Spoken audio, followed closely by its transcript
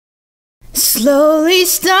Slowly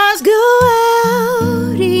stars go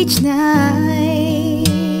out each night.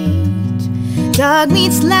 Dog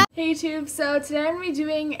meets light. Hey YouTube, so today I'm going to be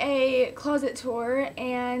doing a closet tour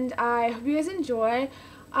and I hope you guys enjoy.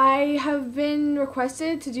 I have been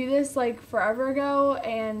requested to do this like forever ago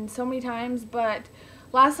and so many times, but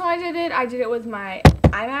last time I did it with my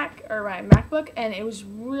iMac or my MacBook and it was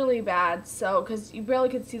really bad, so because you barely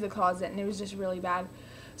could see the closet and it was just really bad.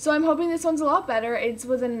 So I'm hoping this one's a lot better. It's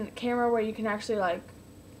with a camera where you can actually like,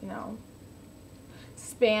 you know,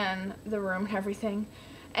 span the room and everything.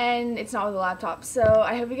 And it's not with a laptop. So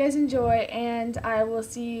I hope you guys enjoy and I will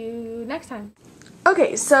see you next time.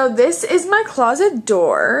 Okay, so this is my closet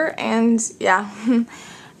door and yeah.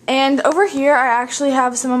 And over here I actually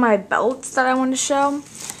have some of my belts that I want to show.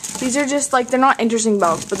 These are just like, they're not interesting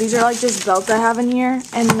belts, but these are like just belts I have in here.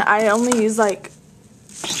 And I only use like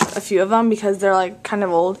a few of them because they're like kind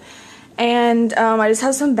of old. And I just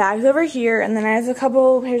have some bags over here, and then I have a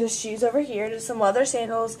couple pairs of shoes over here, just some leather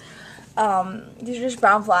sandals. These are just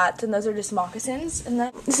brown flats, and those are just moccasins. And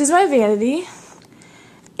then this is my vanity,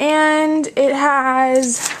 and it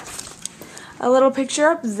has a little picture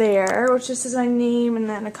up there which just says my name and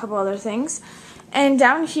then a couple other things. And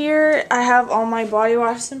down here I have all my body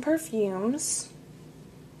washes and perfumes,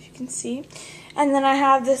 if you can see. And then I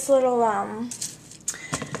have this little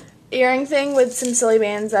earring thing with some silly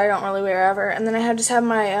bands that I don't really wear ever. And then I just have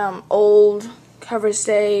my old Cover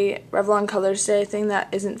Stay, Revlon Color Stay thing that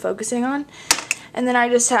isn't focusing on. And then I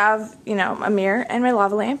just have, you know, a mirror and my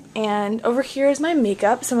lava lamp. And over here is my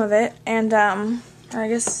makeup, some of it. And I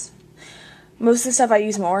guess most of the stuff I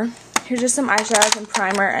use more. Here's just some eyeshadows and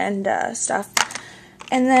primer and stuff.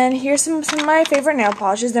 And then here's some of my favorite nail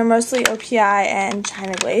polishes. They're mostly OPI and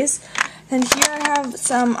China Glaze. And here I have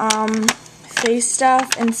some face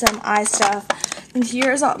stuff and some eye stuff. And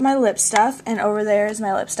here is all my lip stuff, and over there is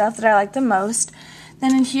my lip stuff that I like the most.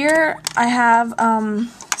 Then in here I have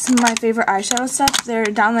some of my favorite eyeshadow stuff.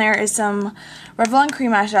 Down there is some Revlon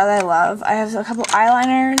cream eyeshadow that I love. I have a couple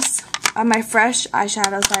eyeliners, my fresh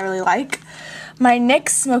eyeshadows that I really like, my NYX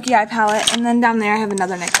Smoky Eye palette, and then down there I have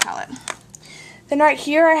another NYX palette. Then right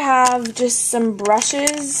here I have just some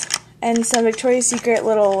brushes and some Victoria's Secret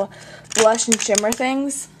little blush and shimmer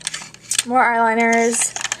things. More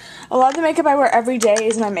eyeliners. A lot of the makeup I wear every day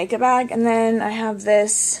is my makeup bag. And then I have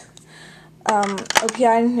this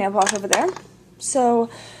OPI nail polish over there.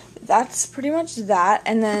 So that's pretty much that.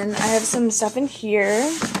 And then I have some stuff in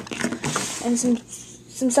here and some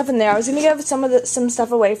stuff in there. I was going to give some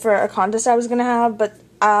stuff away for a contest I was going to have, but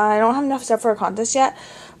I don't have enough stuff for a contest yet.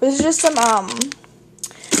 But this is just some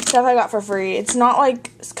stuff I got for free. It's not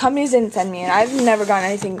like companies didn't send me, and I've never gotten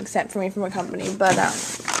anything sent for me from a company, but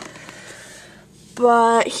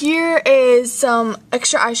here is some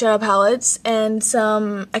extra eyeshadow palettes and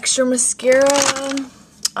some extra mascara,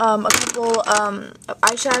 a couple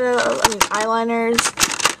eyeliners,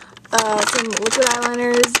 some liquid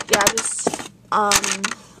eyeliners, yeah, just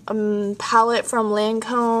a palette from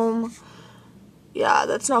Lancome. Yeah,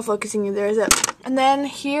 that's not focusing either, is it? And then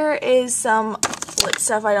here is some lip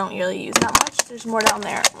stuff I don't really use that much. There's more down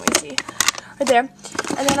there. Let me see. Right there.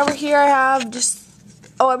 And then over here I have just,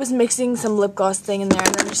 oh, I was mixing some lip gloss thing in there,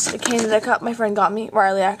 and then just a cane that I cut, my friend got me,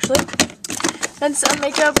 Riley actually. Then some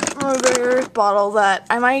makeup remover bottle that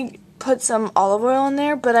I might put some olive oil in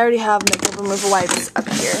there, but I already have makeup remover wipes up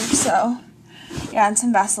here. So, yeah, and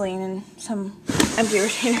some Vaseline and some empty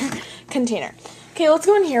container. Okay, let's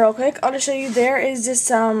go in here real quick. I'll just show you. There is just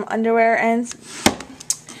some underwear and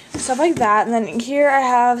stuff like that. And then here I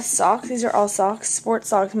have socks. These are all socks, sports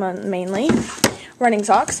socks mainly, running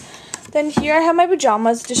socks. Then here I have my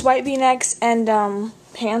pajamas, just white v-necks and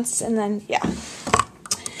pants, and then, yeah.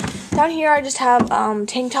 Down here I just have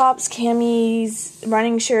tank tops, camis,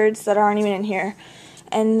 running shirts that aren't even in here,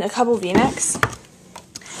 and a couple v-necks.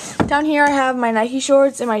 Down here I have my Nike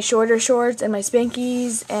shorts and my shorter shorts and my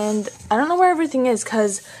Spankies, and I don't know where everything is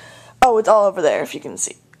because, oh, it's all over there if you can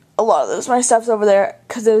see. A lot of those, my stuff's over there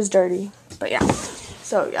because it was dirty, but yeah.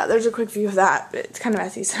 So yeah, there's a quick view of that, but it's kind of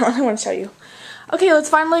messy, so I don't really want to show you. Okay, let's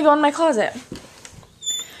finally go in my closet.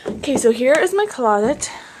 Okay, so here is my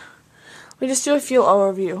closet. Let me just do an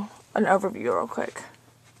overview real quick.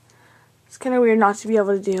 It's kind of weird not to be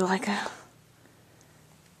able to do like a...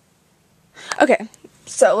 Okay,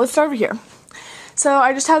 so let's start over here. So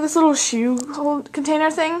I just have this little shoe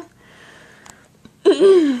container thing.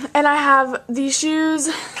 And I have these shoes.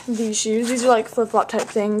 These are like flip-flop type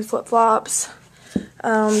things, flip-flops.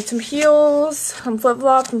 Some heels, some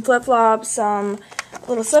flip-flops, some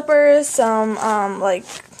little slippers, some, like,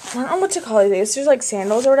 I don't know what to call these. There's like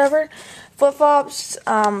sandals or whatever. Flip-flops,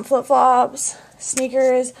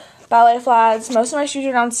 sneakers, ballet flats. Most of my shoes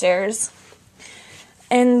are downstairs.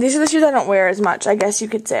 And these are the shoes I don't wear as much, I guess you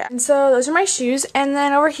could say. And so those are my shoes. And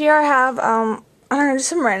then over here I have, I don't know, just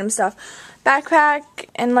some random stuff. Backpack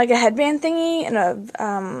and like a headband thingy and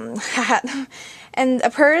a hat and a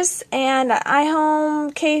purse and an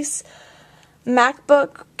iHome case,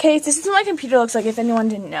 MacBook case. This is what my computer looks like if anyone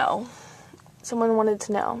didn't know. Someone wanted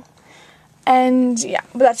to know. And yeah,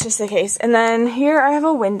 but that's just the case. And then here I have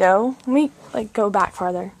a window. Let me like go back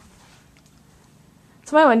farther.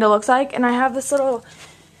 That's what my window looks like. And I have this little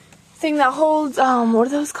thing that holds, what are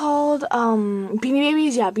those called? Beanie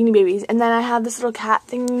Babies? Yeah, Beanie Babies. And then I have this little cat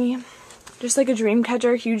thingy. Just like a dream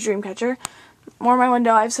catcher, huge dream catcher. More my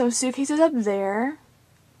window. I have some suitcases up there.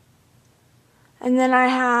 And then I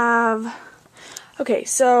have, okay,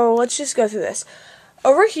 so let's just go through this.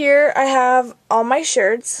 Over here, I have all my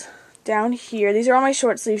shirts down here. These are all my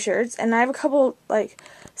short sleeve shirts. And I have a couple, like,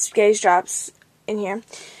 skate straps in here.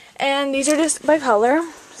 And these are just by color.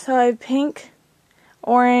 So I have pink,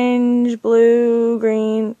 orange, blue,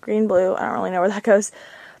 green, blue. I don't really know where that goes.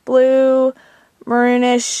 Blue,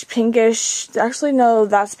 maroonish, pinkish. Actually, no,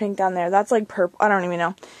 that's pink down there. That's like purple. I don't even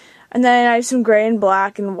know. And then I have some gray and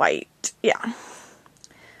black and white. Yeah.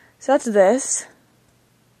 So that's this.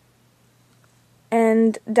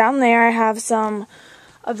 And down there I have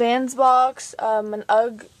a Vans box, an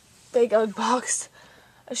big UGG box,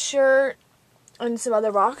 a shirt, and some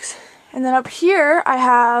other box. And then up here I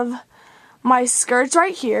have my skirts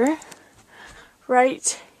right here.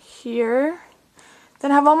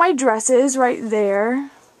 Then I have all my dresses right there.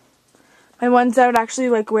 My ones that I would actually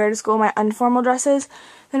like wear to school, my informal dresses.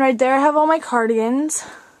 Then right there I have all my cardigans.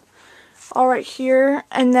 All right here.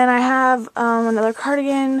 And then I have another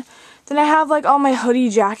cardigan. Then I have like all my hoodie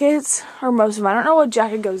jackets, or most of them. I don't know what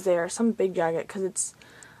jacket goes there. Some big jacket, because it's,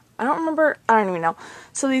 I don't remember. I don't even know.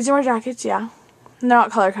 So these are my jackets, yeah. They're not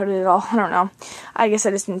color coded at all. I don't know. I guess I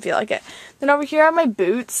just didn't feel like it. Then over here I have my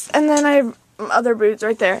boots. And then I have other boots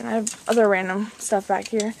right there, and I have other random stuff back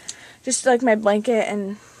here, just like my blanket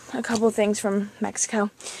and a couple things from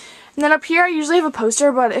Mexico. And then up here I usually have a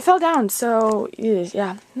poster, but it fell down, so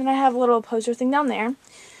yeah. Then I have a little poster thing down there,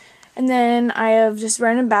 and then I have just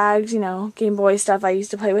random bags, you know, Game Boy stuff I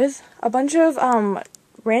used to play with, a bunch of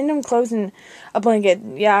random clothes and a blanket.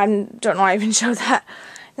 Yeah, I don't know why I even showed that.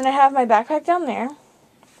 Then I have my backpack down there,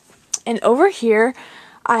 and over here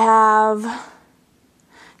I have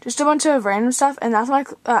just a bunch of random stuff, and that's my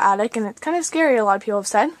attic, and it's kind of scary, a lot of people have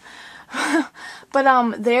said.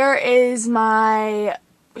 But there is my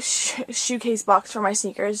shoe case box for my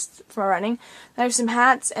sneakers for running. I have some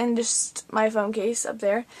hats and just my phone case up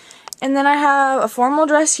there. And then I have a formal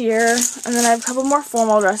dress here, and then I have a couple more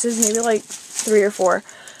formal dresses, maybe like 3 or 4.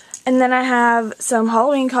 And then I have some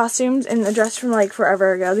Halloween costumes and a dress from like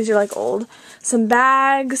forever ago. These are like old. Some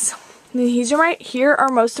bags. Here are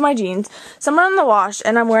most of my jeans. Some are in the wash,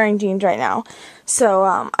 and I'm wearing jeans right now. So,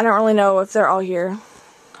 I don't really know if they're all here.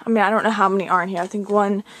 I mean, I don't know how many aren't here. I think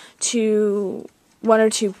 1 or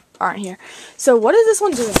 2 aren't here. So, what is this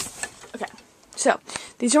one doing? Okay, so,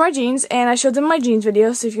 these are my jeans, and I showed them my jeans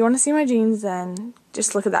video, so if you want to see my jeans, then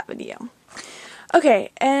just look at that video.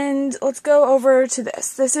 Okay, and let's go over to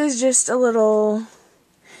this. This is just a little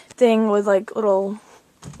thing with, like, little,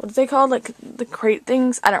 what are they called? Like, the crate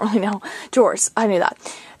things? I don't really know. Drawers. I knew that.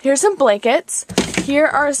 Here's some blankets. Here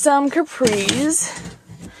are some capris.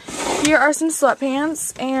 Here are some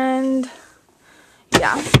sweatpants, and,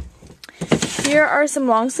 yeah. Here are some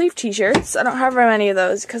long sleeve t-shirts. I don't have very many of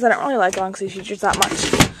those because I don't really like long sleeve t-shirts that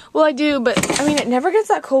much. Well, I do, but I mean, it never gets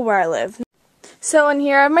that cold where I live. So in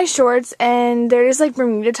here I have my shorts, and they're just like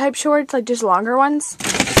Bermuda type shorts, like just longer ones.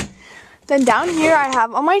 Then down here I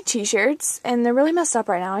have all my t-shirts, and they're really messed up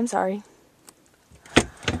right now. I'm sorry.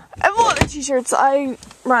 I have a lot of t-shirts. I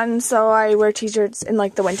run, so I wear t-shirts in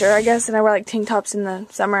like the winter, I guess, and I wear like tank tops in the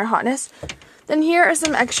summer hotness. Then here are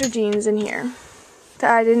some extra jeans in here.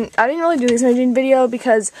 I didn't really do this in my jean video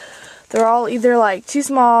because they're all either like too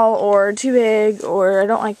small or too big, or I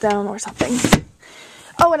don't like them or something.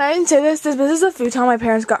 Oh, and I didn't say this is a futon my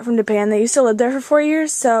parents got from Japan. They used to live there for 4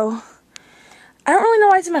 years, so I don't really know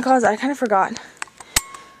why it's in my closet. I kind of forgot.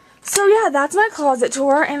 So yeah, that's my closet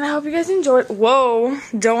tour, and I hope you guys enjoyed. Whoa,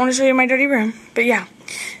 don't want to show you my dirty room, but yeah.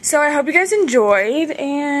 So I hope you guys enjoyed,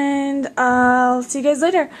 and I'll see you guys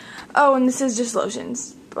later. Oh, and this is just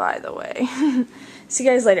lotions, by the way. See you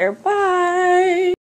guys later. Bye!